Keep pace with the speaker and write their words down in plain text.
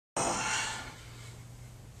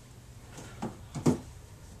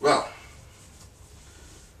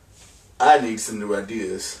need some new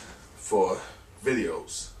ideas for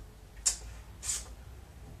videos.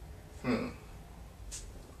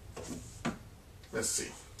 Let's see.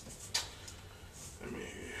 Let me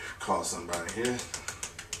call somebody here.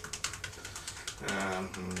 Um,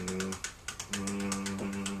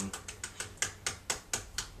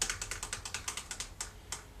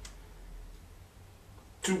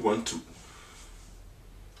 212.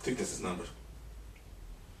 I think that's his number.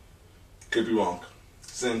 Could be wrong.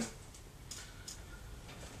 Send.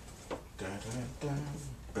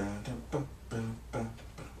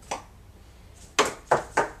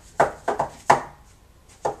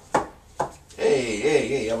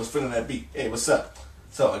 Hey, I was feeling that beat. Hey, what's up?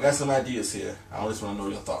 So, I got some ideas here. I just want to know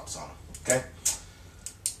your thoughts on them. Okay?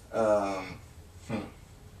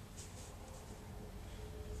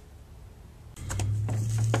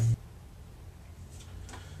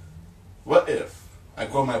 What if I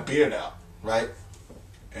grow my beard out, right?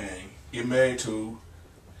 And get married to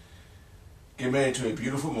a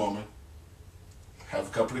beautiful woman, have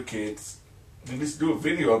a couple of kids, and let's do a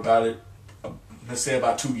video about it, let's say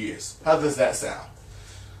about 2 years. How does that sound?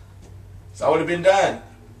 It's already been done.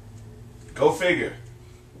 Go figure.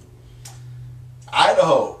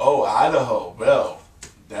 Idaho. Oh, Idaho. Well,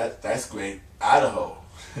 that's great. Idaho.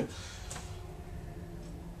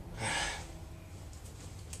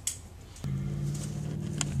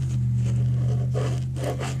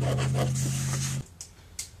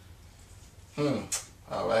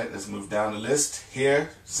 All right, let's move down the list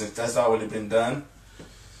here, since that's already been done.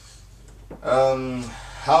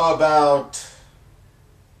 How about,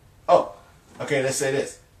 okay, let's say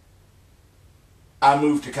this. I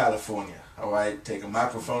moved to California, all right, take a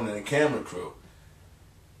microphone and a camera crew,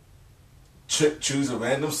 choose a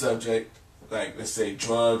random subject, like let's say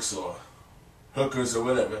drugs or hookers or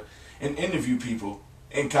whatever, and interview people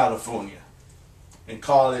in California, and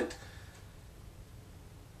call it,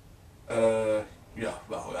 well,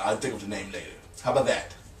 I'll think of the name later. How about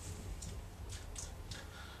that?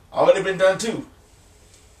 Already been done too.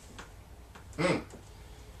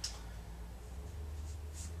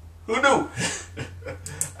 Who knew?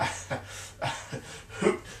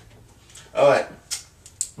 Alright.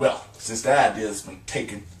 Well, since that idea has been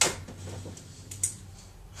taken,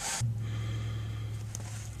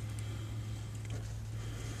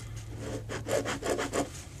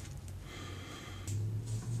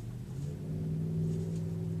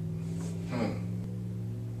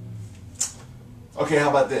 okay, how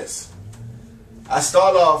about this? I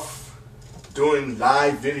start off doing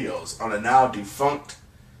live videos on a now defunct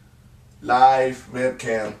live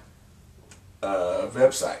webcam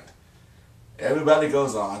website. Everybody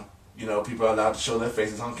goes on, you know, people are allowed to show their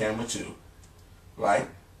faces on camera too, right?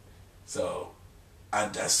 So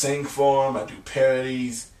I sing for them, I do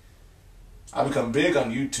parodies, I become big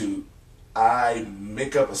on YouTube, I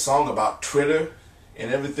make up a song about Twitter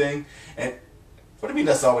and everything. And what do you mean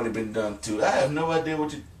that's already been done too? I have no idea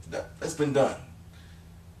that's been done.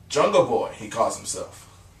 Jungle Boy, he calls himself.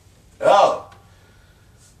 Oh,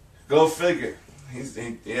 go figure.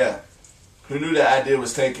 Yeah. Who knew that idea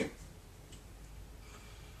was taken?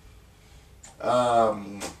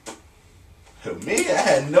 Who, me? I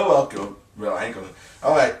had no alcohol. Well, I ain't gonna.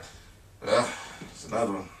 All right. It's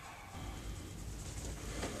another one.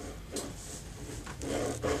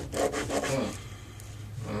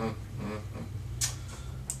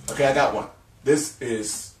 Okay, I got one. This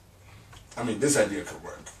idea could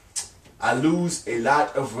work. I lose a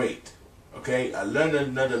lot of weight. Okay, I learn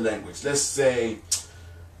another language. Let's say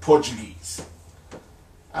Portuguese.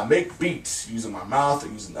 I make beats using my mouth or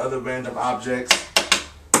using other random objects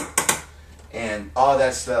and all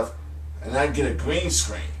that stuff. And I get a green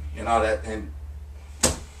screen and all that. And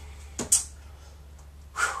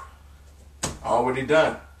already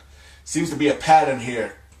done. Seems to be a pattern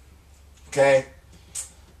here. Okay?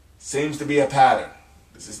 Seems to be a pattern.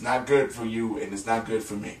 This is not good for you and it's not good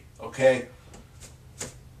for me. Okay?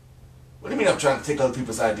 What do you mean I'm trying to take other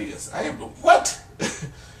people's ideas? I am. What?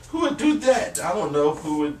 Who would do that? I don't know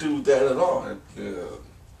who would do that at all.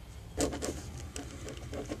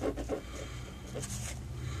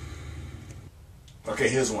 Okay,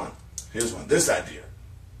 here's one. This idea.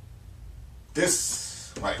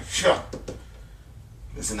 This, right, sure.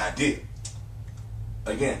 It's an idea.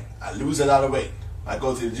 Again, I lose a lot of weight. I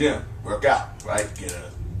go to the gym, work out, right?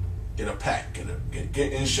 Get a pack,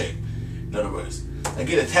 get in shape. In other words, I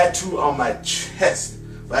get a tattoo on my chest,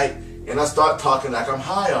 right? And I start talking like I'm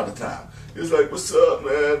high all the time. It's like, what's up,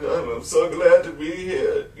 man? I'm so glad to be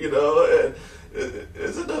here, you know, and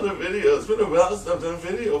it's another video. It's been a while since I've done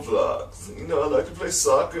video vlogs. You know, I like to play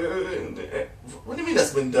soccer, and what do you mean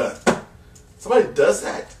that's been done? Somebody does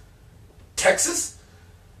that? Texas?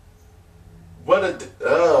 What a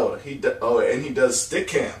and he does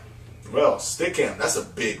Stickam. Well, Stickam, that's a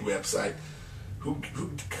big website.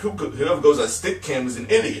 Whoever goes on Stickam is an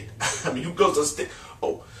idiot. I mean, who goes on Stick?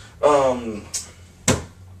 Oh,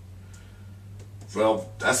 well,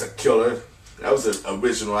 that's a killer. That was an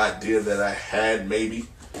original idea that I had, maybe.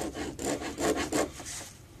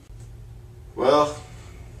 Well,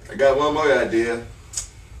 I got one more idea.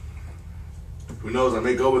 Who knows, I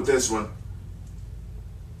may go with this one.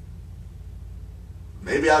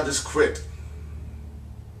 Maybe I'll just quit.